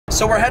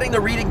So we're heading to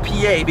Reading,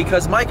 PA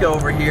because Micah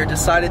over here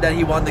decided that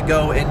he wanted to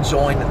go and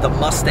join the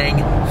Mustang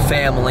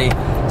family.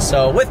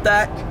 So with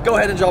that, go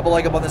ahead and drop a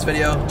like up on this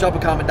video, drop a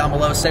comment down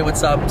below, say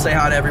what's up, say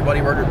hi to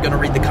everybody. We're gonna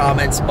read the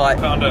comments, but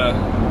found a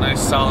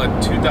nice solid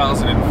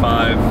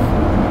 2005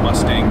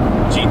 Mustang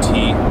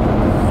GT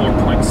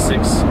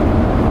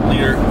 4.6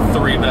 liter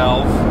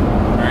 3-valve,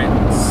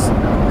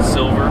 right?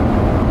 Silver.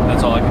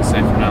 That's all I can say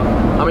for now.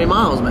 How many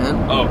miles,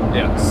 man? Oh,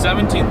 yeah,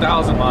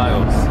 17,000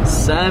 miles.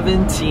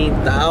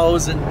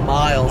 17,000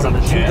 miles on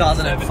the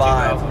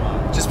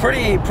 2005. Just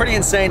pretty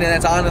insane, and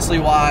that's honestly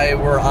why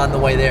we're on the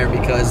way there,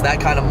 because that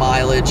kind of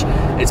mileage,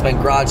 it's been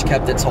garage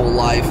kept its whole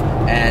life,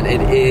 and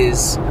it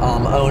is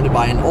owned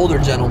by an older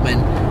gentleman.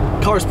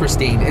 Car's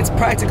pristine. It's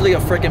practically a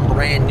freaking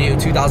brand new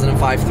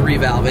 2005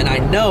 3-valve, and I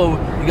know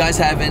you guys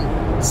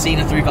haven't seen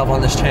a 3-valve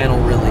on this channel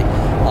really.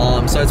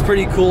 So it's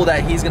pretty cool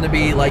that he's going to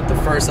be like the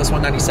first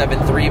S197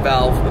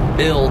 3-valve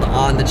build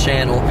on the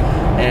channel.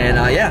 And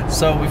yeah,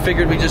 so we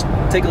figured we'd just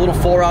take a little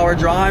 4-hour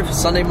drive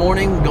Sunday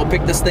morning, go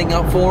pick this thing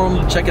up for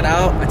him, check it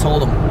out. I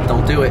told him,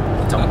 don't do it.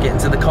 Don't get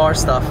into the car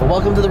stuff. But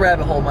welcome to the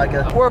rabbit hole,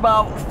 Micah. We're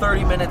about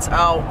 30 minutes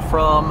out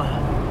from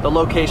the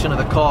location of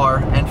the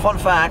car. And fun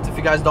fact, if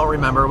you guys don't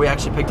remember, we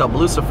actually picked up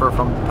Lucifer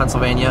from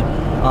Pennsylvania.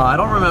 I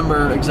don't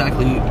remember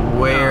exactly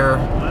where.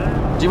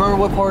 Do you remember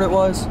what part it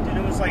was? Dude,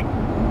 it was like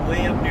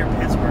way up near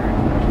Pittsburgh.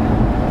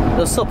 It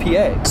was still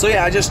PA. So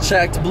yeah, I just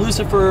checked.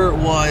 Lucifer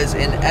was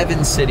in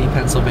Evans City,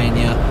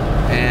 Pennsylvania,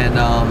 and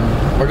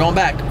we're going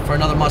back for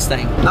another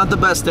Mustang. Not the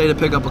best day to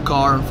pick up a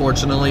car,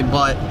 unfortunately,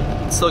 but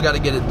still got to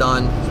get it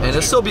done, and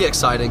it'll still be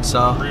exciting.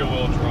 So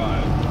rear-wheel drive.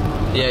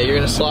 Yeah, you're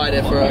gonna slide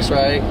it for us,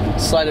 right?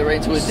 Slide it right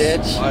into a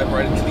ditch. Slide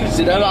right into these.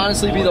 Dude, that would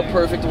honestly be the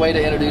perfect way to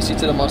introduce you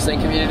to the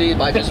Mustang community,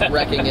 by just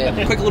wrecking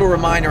it. Quick little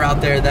reminder out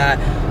there that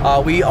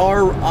we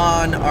are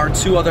on our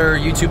 2 other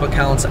YouTube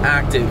accounts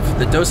active.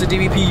 The Dose of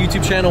DVP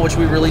YouTube channel, which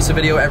we release a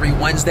video every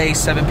Wednesday,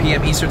 7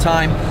 p.m. Eastern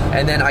time.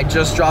 And then I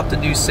just dropped a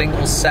new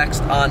single,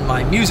 Sext, on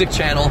my music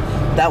channel.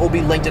 That will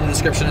be linked in the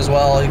description as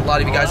well. A lot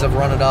of you guys have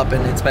run it up,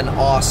 and it's been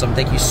awesome.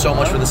 Thank you so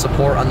much for the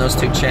support on those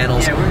 2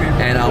 channels.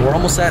 And we're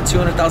almost at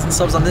 200,000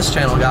 subs on this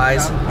channel,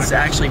 guys. It's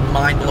actually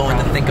mind-blowing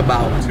to think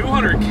about.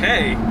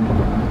 200K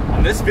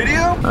on this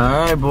video? All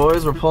right,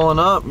 boys, we're pulling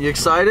up. You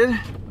excited?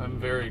 I'm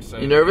very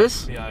excited. You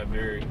nervous? Yeah, I'm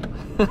very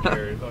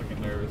fucking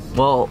nervous.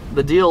 Well,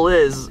 the deal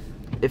is,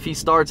 if he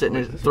starts it and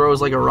it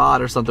throws like a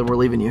rod or something, we're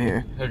leaving you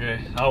here. Okay,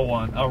 I'll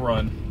run. I'll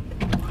run.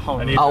 Which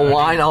one did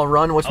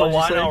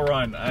you say? I'll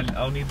run.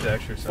 I'll need the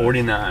exercise.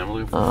 49. We're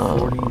looking for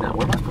 49.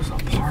 Where am I supposed to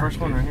park? The first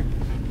one right here.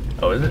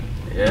 Oh, is it?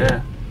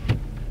 Yeah.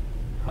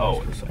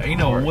 Oh, ain't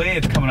no way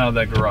it's coming out of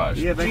that garage.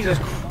 Yeah, Jesus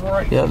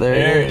Christ. Yeah,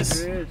 there it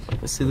is.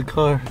 Let's see the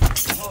car.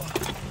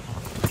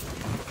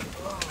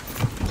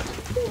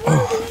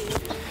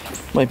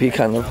 Might be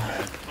kind of.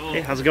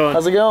 Hey, how's it going?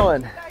 How's it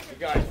going? You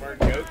guys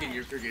weren't joking.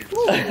 You're freaking.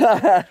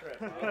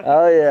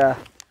 Oh yeah.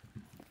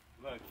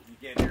 Look, you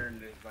get here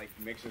and it like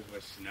mixes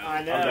with snow.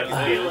 I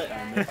know. You feel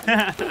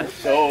it.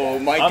 So,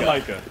 Micah. I'm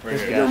Micah. Right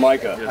here. You're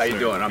Micah. Yes, how you sir.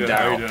 doing? I'm Good.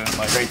 How you Daryl. doing,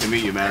 Micah? Great to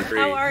meet you, man.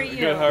 How are you?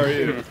 Good. How are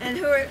you? And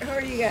who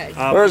are you guys?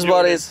 Where's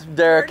buddies?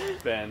 Derek.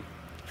 Ben.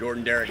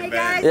 Jordan, Derek, Hey and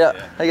Ben. guys.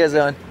 Yeah. How you guys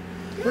doing?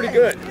 Pretty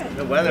good.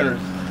 The weather.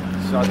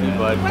 Not too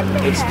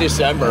bad. It's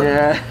December.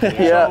 Yeah.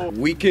 Yeah.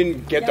 We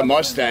can get the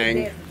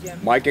Mustang.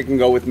 Micah can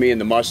go with me in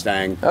the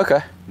Mustang. Okay.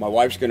 My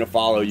wife's gonna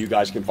follow. You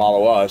guys can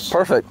follow us.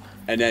 Perfect.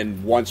 And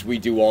then once we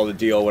do all the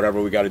deal,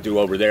 whatever we got to do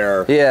over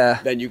there, Yeah.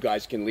 then you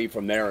guys can leave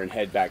from there and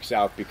head back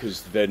south,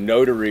 because the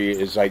notary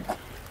is like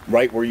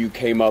right where you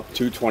came up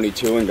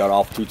 222 and got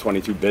off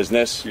 222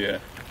 business. Yeah.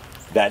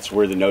 That's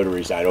where the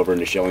notary's at, over in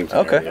the Shillington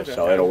Okay. area.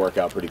 So it'll work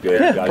out pretty good.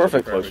 Yeah, You guys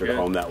perfect. will be closer to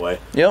home that way.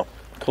 Yep.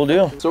 Cool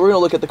deal. So we're gonna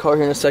look at the car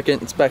here in a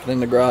second. It's back in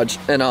the garage,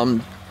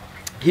 and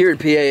here in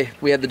PA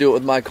we had to do it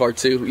with my car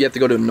too. You have to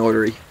go to a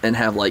notary and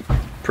have like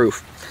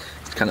proof.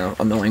 It's kind of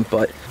annoying,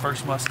 but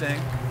First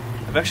Mustang.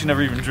 I've actually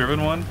never even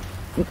driven one.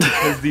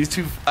 Because these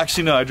 2,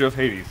 actually no, I drove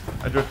Hades.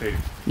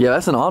 yeah,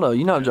 that's an auto.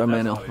 You know how to drive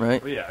manual,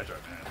 right? Well, yeah, I drive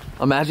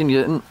manual. Imagine you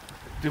didn't.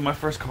 Dude, my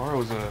first car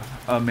was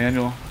a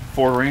manual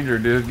Ford Ranger,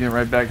 dude. Get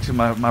right back to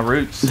my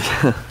roots.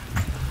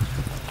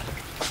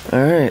 All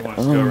right. You want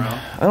us to go around?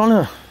 I don't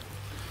know.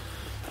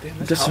 Damn,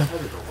 this This house one.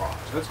 has a garage.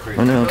 That's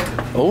crazy. I know.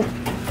 Oh,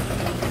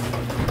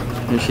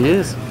 here she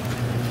is. I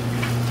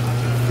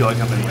feel like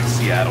I'm in like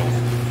Seattle.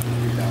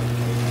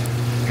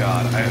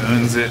 God, I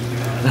owns it.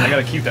 I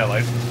gotta keep that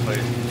license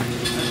plate.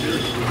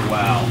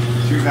 Wow.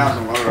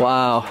 2,000 loader.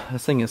 Wow,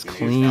 this thing is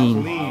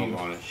clean.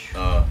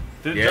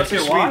 Did it Yeah, just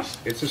it's get a washed?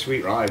 sweet. It's a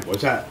sweet ride.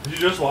 What's that? Did you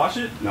just wash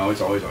it? No,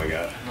 it's always like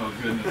that. Oh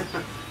goodness.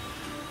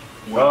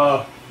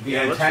 The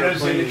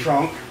antenna's in the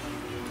trunk.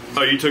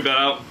 Oh, you took that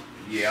out?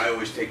 Yeah, I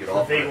always take it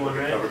off. big one,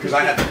 right? Because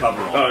I have the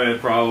cover on. Oh yeah,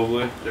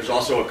 probably. There's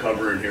also a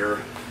cover in here.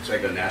 It's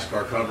like a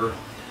NASCAR cover.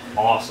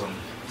 Awesome.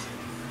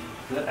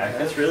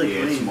 That's really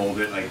It's clean.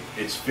 molded, like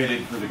it's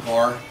fitted for the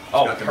car. It's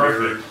Oh, got the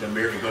perfect.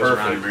 mirror goes around the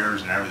Perfect.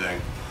 mirrors and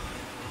everything.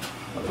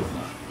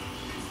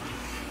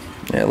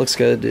 Yeah, it looks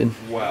good, dude.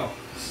 Wow.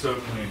 So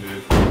clean,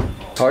 dude.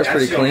 Car's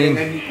pretty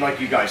clean. Like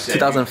you guys said,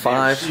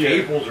 2005.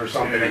 Staples or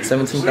something.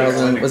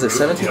 17,000. Was it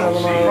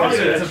 17,000 miles?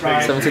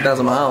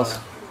 17,000 miles.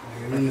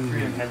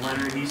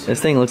 This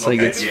thing looks like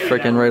it's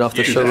freaking right off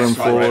the showroom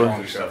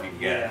floor.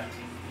 Yeah.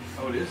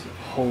 Oh, it is.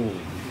 Holy.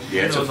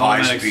 Yeah, it's a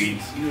 5-speed.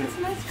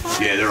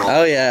 Yeah, they're all.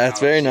 Oh yeah,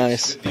 it's very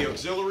nice. The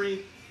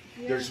auxiliary,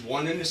 there's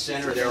one in the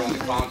center there on the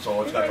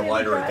console. It's got the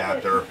lighter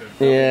adapter.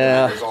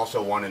 Yeah. There's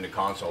also one in the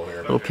console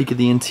here. Little peek of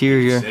the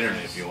interior. Sit in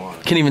it if you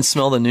want. Can even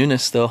smell the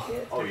newness still.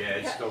 Oh yeah,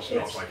 it still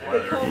smells like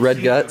leather.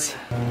 Red guts.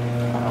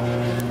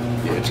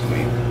 Yeah, it's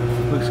clean.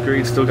 Looks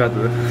great. Still got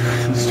the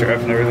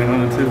strap and everything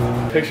on it too.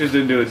 Pictures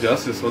didn't do it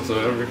justice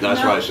whatsoever. That's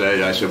what I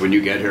said. I said when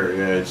you get here,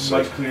 yeah, it's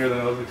Much cleaner than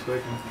I was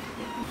expecting.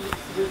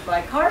 Would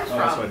buy cars from.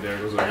 That's why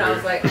Derek was And I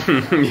was like,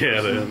 yeah,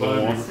 the and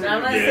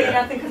I'm not saying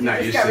nothing because Not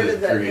we used discovered to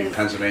the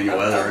Pennsylvania of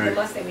weather, the right?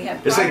 Mustang we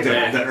had It's like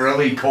prior. the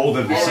early cold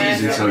of the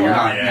season, so you're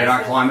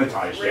not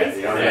climatized yet.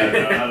 You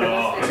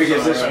know? If it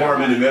gets this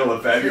warm in the middle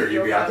of February,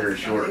 you'll be out there in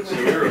shorts.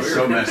 It's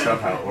so messed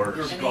up how it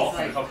works.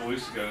 Golfing a couple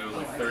weeks ago, it was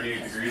like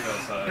 38 degrees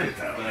outside.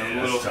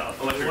 That's tough.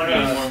 Electric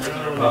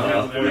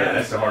Yeah,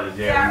 that's the hardest.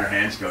 Yeah, when your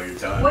hands go, you're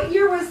done. What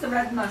year was the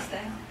red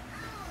Mustang?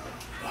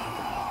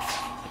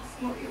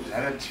 Was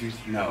that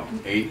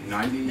a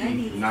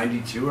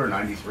 92 or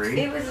 93?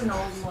 It was an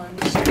old one.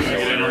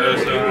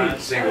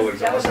 Single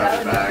exhaust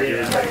out the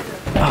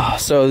back.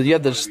 So you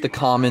have the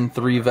common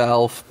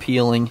 3-valve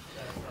peeling.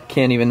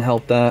 Can't even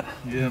help that.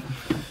 Yep.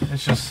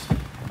 It's just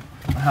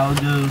how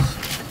it goes.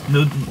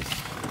 No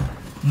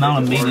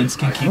amount of maintenance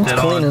can keep that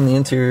Clean on. in the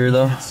interior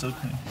though. It's so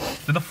clean.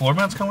 Did the floor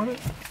mats come with it?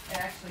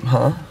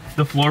 Huh?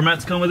 The floor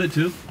mats come with it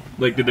too?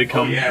 Like, did they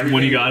come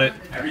when you got it?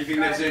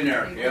 Everything that's in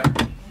there, yep.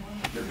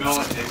 The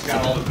billet, it's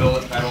got all the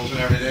billet pedals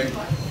and everything.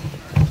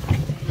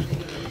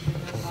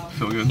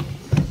 Feel good.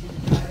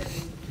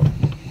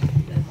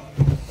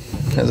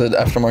 Has an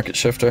aftermarket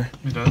shifter.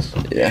 It does.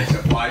 Yeah. It's a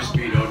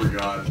 5-speed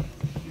overdrive.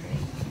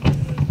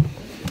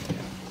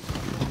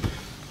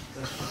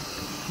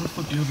 What the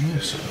fuck do you have in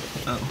this?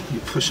 Oh, you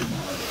push it.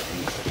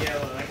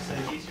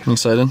 You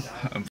excited?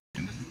 I'm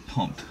f***ing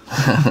pumped.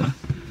 I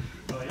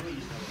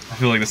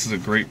feel like this is a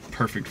great,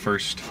 perfect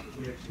first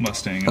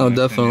Mustang. Oh,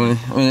 definitely.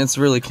 I mean, it's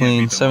really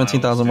clean.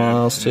 17,000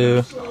 miles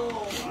too,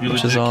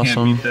 which is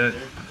awesome. Little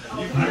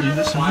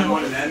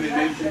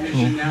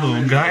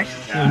guy.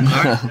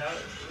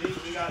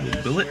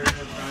 Little billet.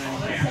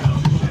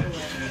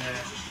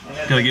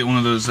 Gotta get one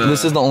of those.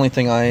 This is the only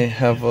thing I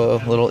have a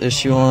little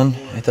issue on.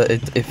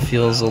 It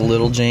feels a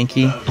little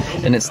janky,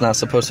 and it's not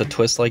supposed to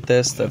twist like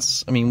this.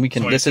 That's, I mean, we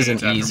can. This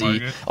isn't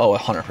easy. Oh,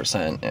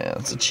 100%. Yeah,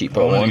 it's a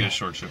cheapo one. Get a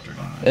short shifter.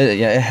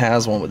 Yeah, it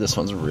has one, but this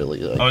one's really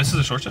like. Oh, this is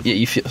a short shifter. Yeah,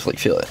 you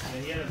feel it.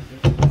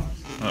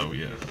 Oh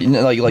yeah. You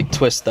know, like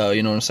twist though.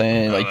 You know what I'm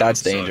saying? Like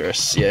that's that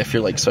dangerous. Yeah, if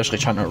you're like especially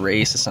trying to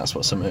race, it's not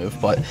supposed to move.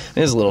 But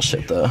it is a little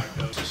shit though.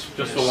 Just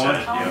the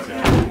one.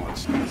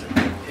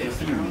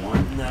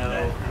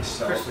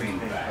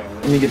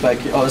 Let me get back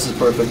here. Oh, this is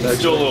perfect. Actually.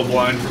 Still a little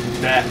blind from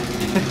that.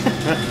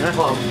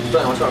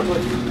 Ben, watch out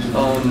quick.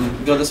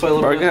 Go this way a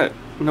little bit. got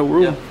no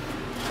room. Yeah.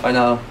 I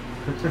know.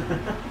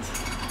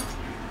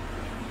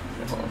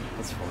 Hold on.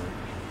 That's fine.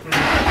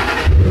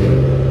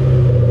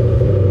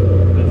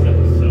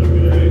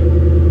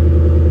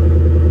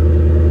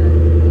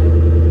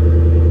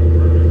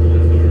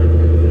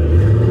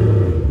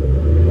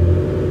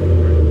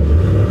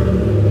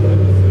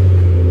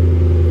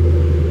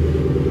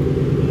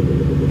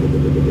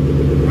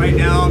 Right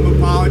now, I'm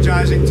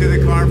apologizing to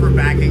the car for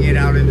backing it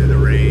out into the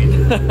rain.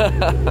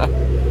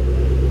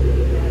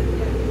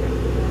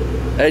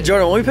 Hey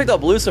Jordan, when we picked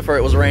up Lucifer,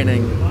 it was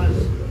raining.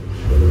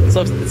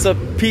 It's a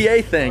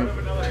PA thing.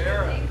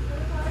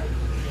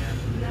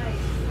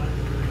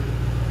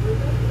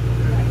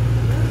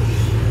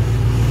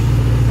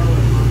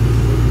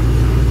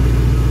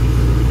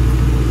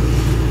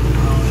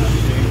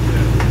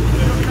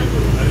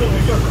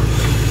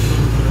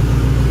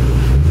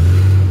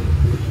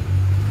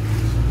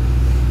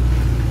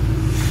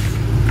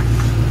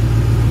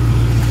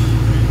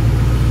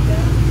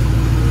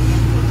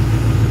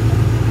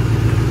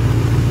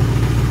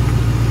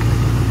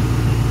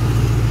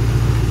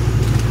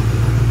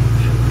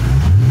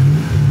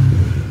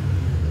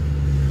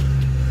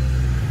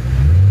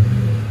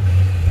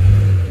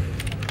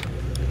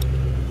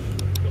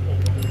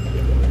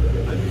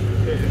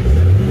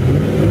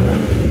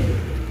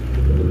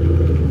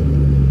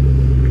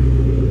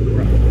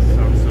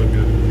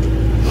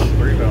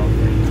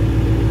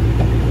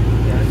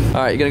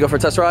 All right, you gonna go for a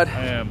test ride?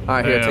 I am. All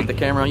right, here, take the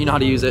camera. You know how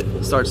to use it.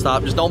 Start,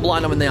 stop. Just don't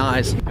blind them in the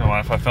eyes. You don't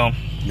mind if I film?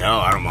 No,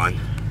 I don't mind.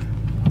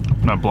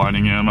 I'm not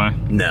blinding you, am I?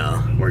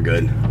 No, we're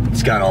good.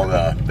 It's got all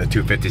the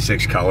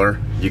 256 color.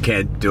 You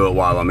can't do it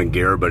while I'm in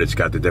gear, but it's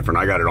got the different.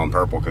 I got it on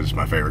purple because it's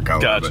my favorite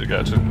color. Gotcha,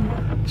 gotcha.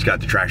 It's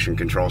got the traction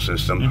control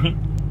system.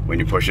 When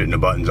you push it and the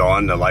button's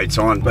on, the light's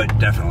on. But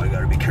definitely got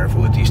to be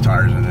careful with these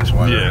tires in this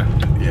weather.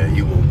 Yeah. Yeah,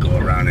 you will go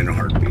around in a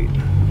heartbeat.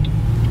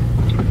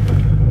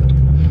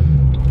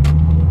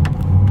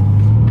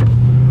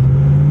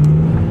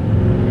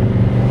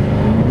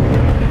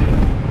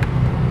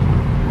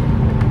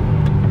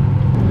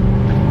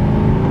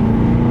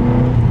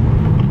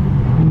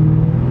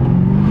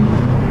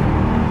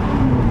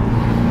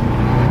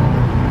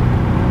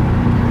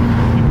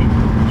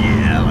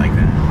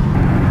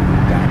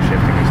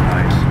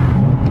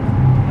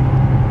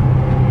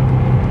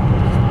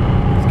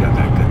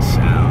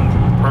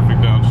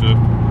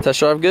 Test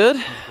drive good?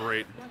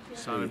 Great.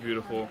 Sounded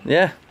beautiful.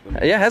 Yeah.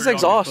 Yeah, it has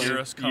exhaust. Hear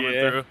us coming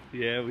through.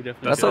 Yeah, we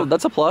definitely.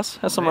 That's a plus.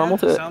 Has some rumble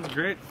to it. Sounds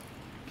great.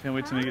 Can't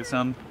wait to make it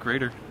sound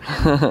greater.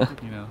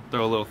 You know,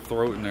 throw a little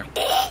throat in there.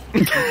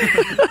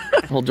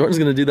 Well, Jordan's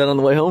gonna do that on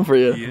the way home for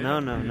you. Yeah.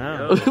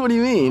 No. What do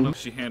you mean?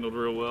 She handled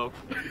real well.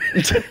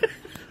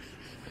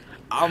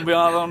 I'll be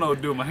honest, I don't know what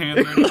to do with my hands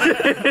or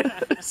anything.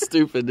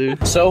 Stupid,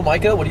 dude. So,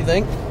 Micah, what do you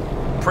think?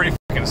 Pretty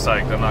fucking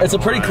psyched, I'm not It's a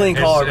gonna pretty lie. clean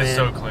car, It's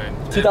man. so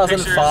clean.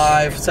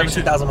 2005,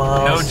 17,000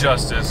 miles. No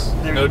justice.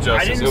 No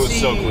justice. It was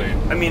so clean.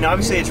 I mean,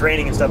 obviously it's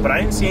raining and stuff, but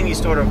I didn't see any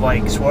sort of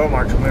like swirl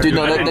marks. Dude,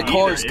 no, I the didn't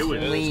car is either. It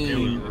was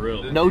clean.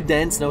 real. No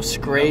dents, no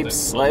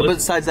scrapes. Like,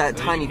 besides that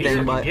tiny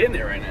thing, but Getting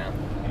there right now.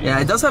 yeah,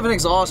 it does have an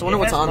exhaust. I wonder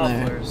what's on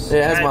there.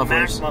 Yeah, it has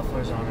mufflers. Mac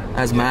mufflers on it.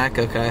 Has Mac,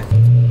 okay.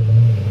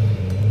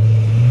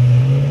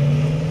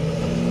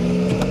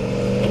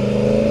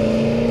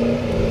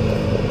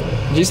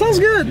 G sounds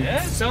good.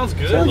 Yeah, it sounds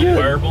good. Sounds good.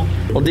 Wearable.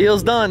 Well,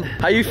 deal's done.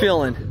 How you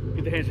feeling?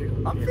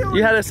 I'm feeling.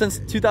 You had it since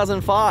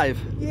 2005.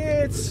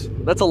 Yeah, it's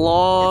That's a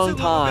long a little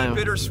time.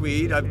 bit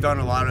bittersweet. I've done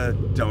a lot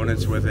of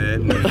donuts with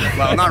it.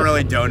 Well, not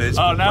really donuts.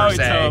 Oh, now per he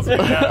se. tells me.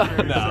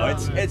 No,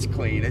 it's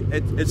clean.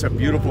 It's a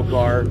beautiful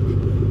car.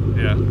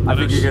 Yeah. I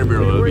think you're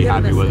gonna be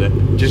happy with it.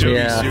 Just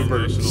Yeah.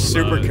 be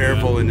super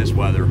careful in this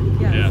weather.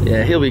 Yeah.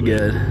 Yeah, he'll be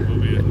good.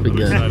 We'll Be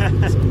good.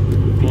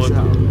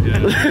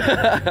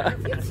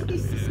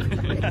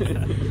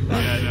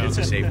 It's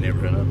a safe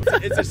neighborhood.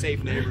 It's a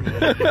safe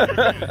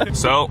neighborhood.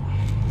 So,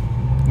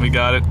 we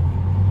got it.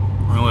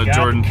 We're gonna let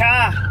Jordan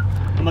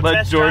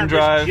Let Jordan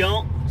drive.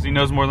 'Cause he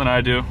knows more than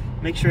I do.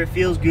 Make sure it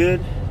feels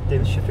good.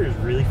 The shifter is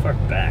really far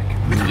back.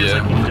 It's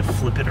like you need to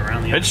flip it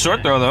around the other It's short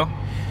side. throw though.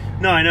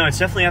 No, I know, it's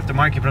definitely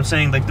aftermarket, but I'm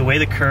saying like the way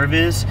the curve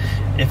is,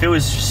 if it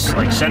was just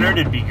like centered,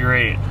 it'd be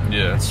great.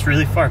 Yeah. It's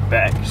really far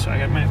back, so I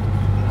got my...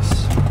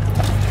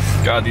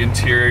 God, the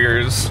interior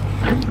is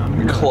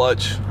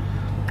clutch.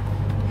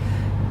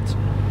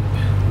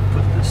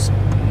 Put this...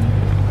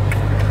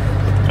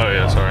 Oh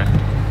yeah, sorry.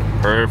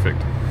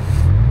 Perfect.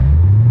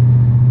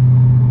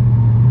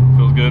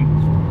 Feels good.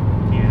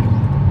 Yeah.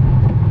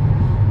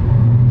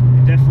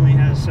 It definitely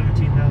has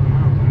 17,000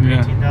 miles. I mean,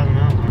 Yeah. 18,000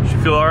 miles on it. You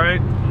feel all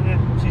right? Yeah,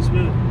 she's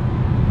smooth.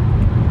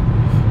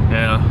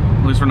 Yeah.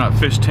 At least we're not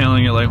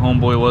fishtailing it like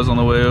homeboy was on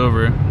the way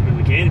over. I mean,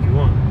 we can if you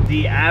want.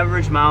 The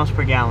average miles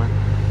per gallon.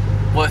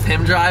 With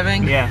him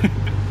driving? Yeah.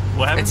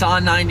 What happened? It's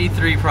on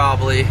 93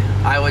 probably.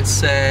 I would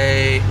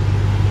say,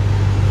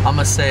 I'm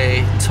gonna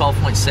say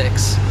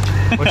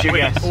 12.6. What's your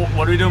guess?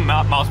 What are we doing?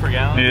 Miles per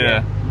gallon?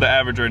 Yeah. The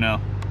average right now.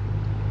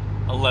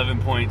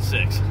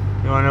 11.6.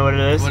 You wanna know what it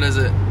is? What is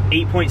it?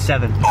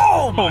 8.7.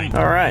 Oh my!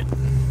 All right.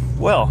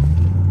 Well,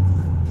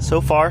 so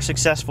far,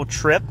 successful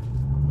trip.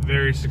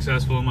 Very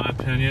successful in my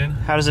opinion.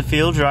 How does it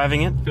feel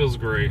driving it? Feels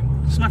great.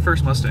 This is my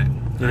first Mustang.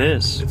 It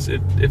is.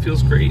 It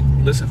feels great.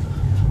 Listen.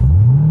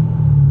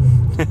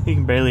 You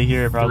can barely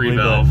hear it probably, 3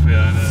 but valve. Yeah,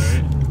 I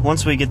know, right?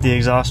 once we get the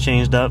exhaust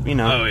changed up, you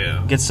know, Oh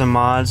yeah. get some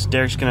mods.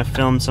 Derek's gonna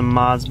film some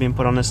mods being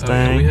put on this Oh,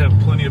 yeah, thing. we have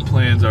plenty of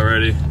plans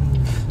already.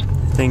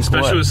 Things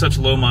Especially what? with such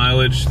low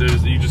mileage,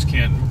 you just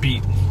can't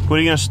beat. What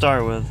are you gonna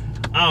start with?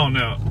 I don't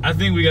know. I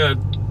think we gotta,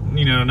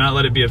 not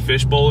let it be a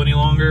fishbowl any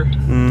longer.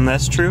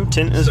 That's true.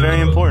 Tint is So-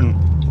 very important.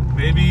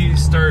 Maybe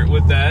start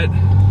with that.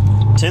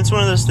 Tint's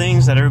one of those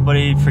things that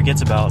everybody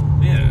forgets about.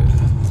 Yeah.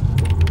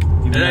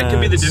 And that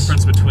could be the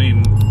difference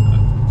between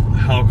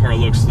how a car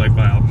looks like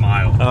by a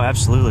mile. Oh,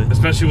 absolutely.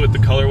 Especially with the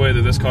colorway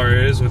that this car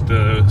is, with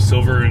the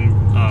silver and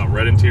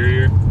red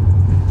interior.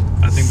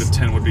 I think the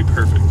tint would be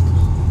perfect.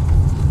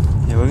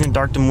 Yeah, we're gonna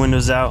dark them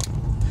windows out.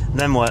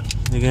 Then what?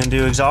 You're gonna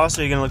do exhaust,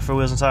 or you're gonna look for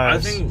wheels and I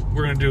tires? think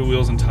we're gonna do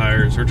wheels and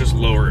tires, or just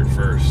lower it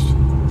first.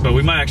 But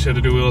we might actually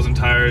have to do wheels and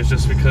tires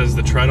just because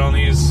the tread on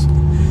these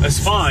is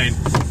fine,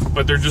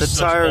 but they're just the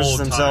such tires old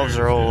themselves tires.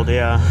 are old.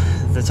 Yeah,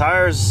 the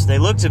tires, they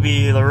look to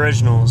be the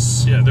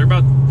originals. Yeah, they're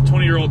about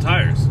 20-year-old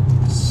tires.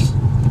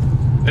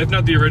 If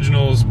not the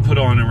originals, put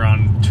on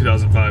around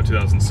 2005,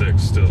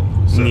 2006 still.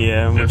 So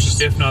Yeah,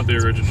 if not the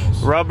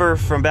originals. Rubber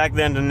from back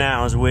then to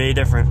now is way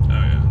different. Oh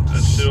yeah,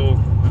 that still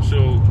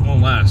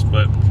won't last,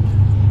 but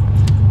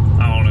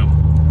I don't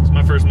know. It's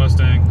my first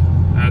Mustang.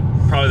 I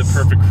had probably the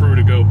perfect crew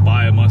to go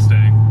buy a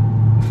Mustang.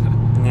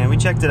 Yeah, we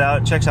checked it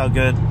out. It checks out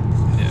good.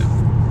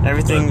 Yeah.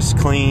 Everything's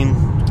clean.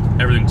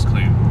 Everything's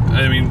clean.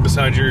 I mean,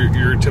 besides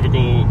your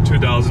typical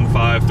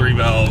 2005 3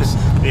 valves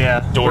Yeah.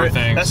 door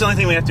thing. That's the only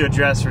thing we have to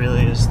address,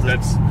 really, is the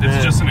It's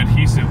just an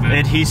adhesive.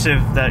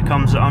 adhesive that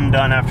comes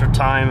undone after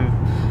time.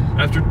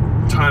 After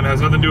time, it has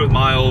nothing to do with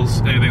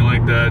miles, anything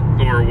like that,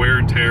 or wear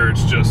and tear.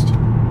 It's just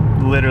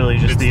Literally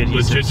just the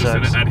adhesive legit just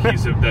sucks. an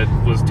adhesive that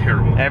was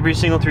terrible. Every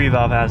single 3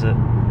 valve has it.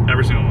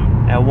 Every single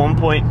one. At one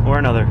point or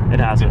another, it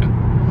has it.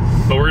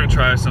 But we're gonna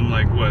try some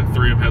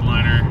 3M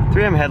headliner.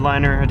 3M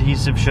headliner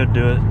adhesive should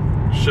do it.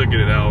 Should get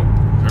it out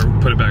or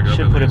put it back up.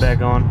 Should at put it least.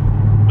 back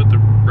on. But the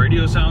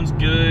radio sounds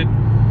good.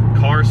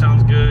 Car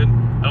sounds good.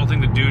 I don't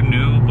think the dude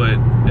knew, but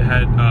it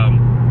had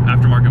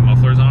aftermarket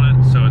mufflers on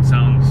it, so it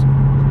sounds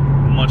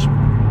much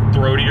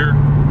throatier.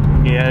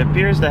 Yeah, it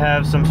appears to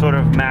have some sort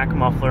of Mac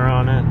muffler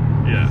on it.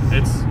 Yeah,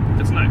 it's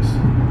it's nice.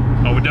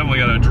 Oh, we definitely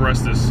got to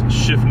address this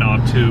shift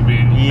knob too,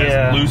 being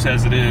as loose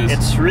as it is.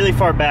 It's really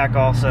far back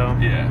also.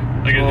 Yeah,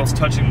 like it's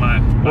touching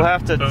my we'll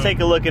have to phone. take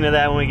a look into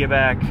that when we get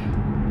back.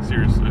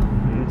 Seriously.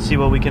 And see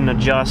what we can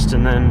adjust,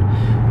 and then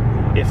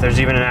if there's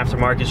even an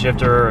aftermarket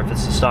shifter or if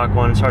it's a stock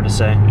one, it's hard to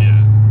say. Yeah.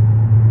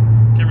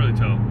 Can't really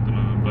tell at the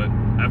moment, but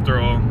after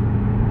all,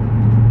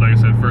 like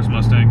I said, first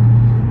Mustang,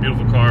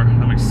 beautiful car.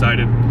 I'm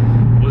excited.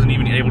 Wasn't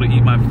even able to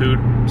eat my food.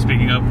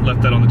 Speaking of,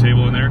 left that on the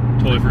table in there.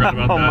 Totally forgot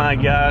about that. Oh my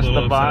gosh,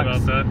 the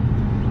box. About that.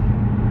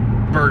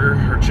 Burger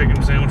or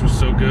chicken sandwich was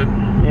so good.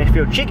 Yeah, if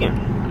you're chicken.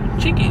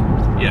 Chicken.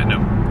 Yeah,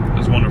 no, it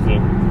was wonderful.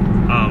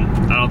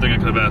 I don't think I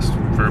could have asked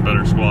for a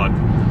better squad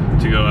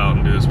to go out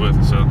and do this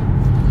with. So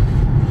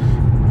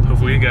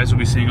hopefully you guys will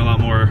be seeing a lot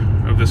more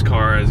of this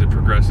car as it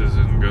progresses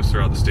and goes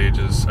throughout the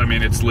stages. I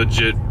mean, it's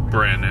legit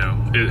brand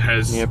new. It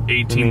has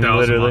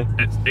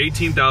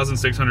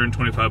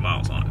 18,625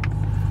 miles on it.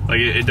 Like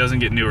it doesn't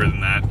get newer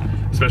than that,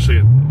 especially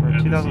at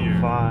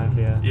 2005.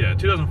 Yeah. Yeah,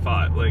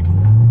 2005. Like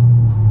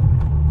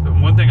the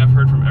one thing I've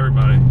heard from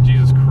everybody,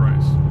 Jesus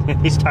Christ.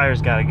 These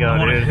tires gotta go, I'm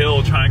on a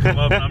hill trying to come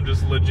up and I'm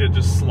just legit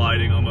just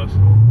sliding almost.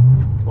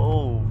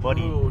 Oh,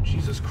 buddy. Oh,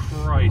 Jesus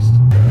Christ.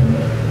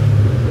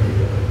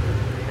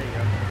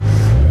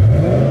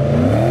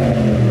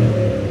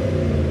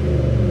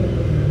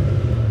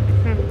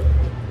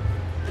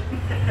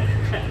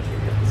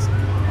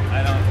 I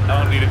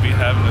don't need to be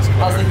having this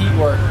car. How's the heat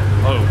work?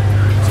 Oh,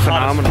 it's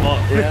phenomenal.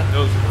 Yeah. That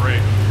was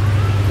great.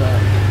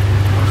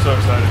 I'm so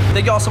excited.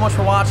 Thank you all so much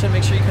for watching.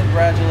 Make sure you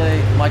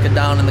congratulate Micah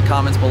down in the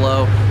comments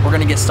below. We're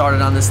gonna get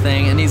started on this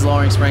thing. It needs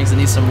lowering springs, it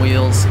needs some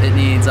wheels, it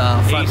needs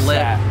front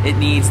lip, it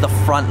needs the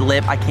front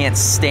lip. I can't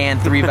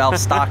stand 3-valve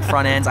stock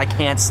front ends. I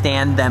can't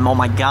stand them. Oh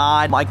my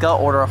God. Micah,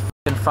 order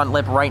a front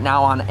lip right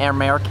now on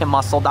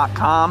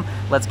AmericanMuscle.com.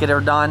 Let's get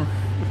her done.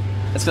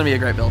 It's gonna be a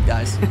great build,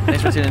 guys.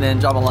 Thanks for tuning in.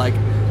 Drop a like.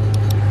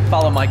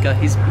 Follow Micah.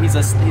 He's a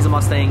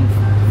Mustang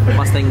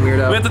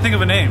weirdo. We have to think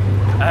of a name.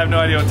 I have no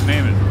idea what to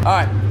name it. All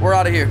right, we're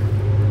out of here.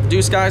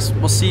 Deuce, guys.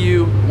 We'll see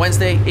you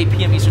Wednesday, 8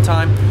 p.m. Eastern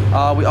time.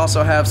 We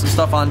also have some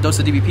stuff on Dose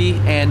of DBP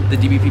and the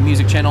DBP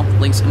music channel.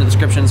 Links in the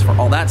descriptions for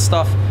all that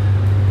stuff.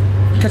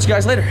 Catch you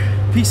guys later.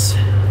 Peace.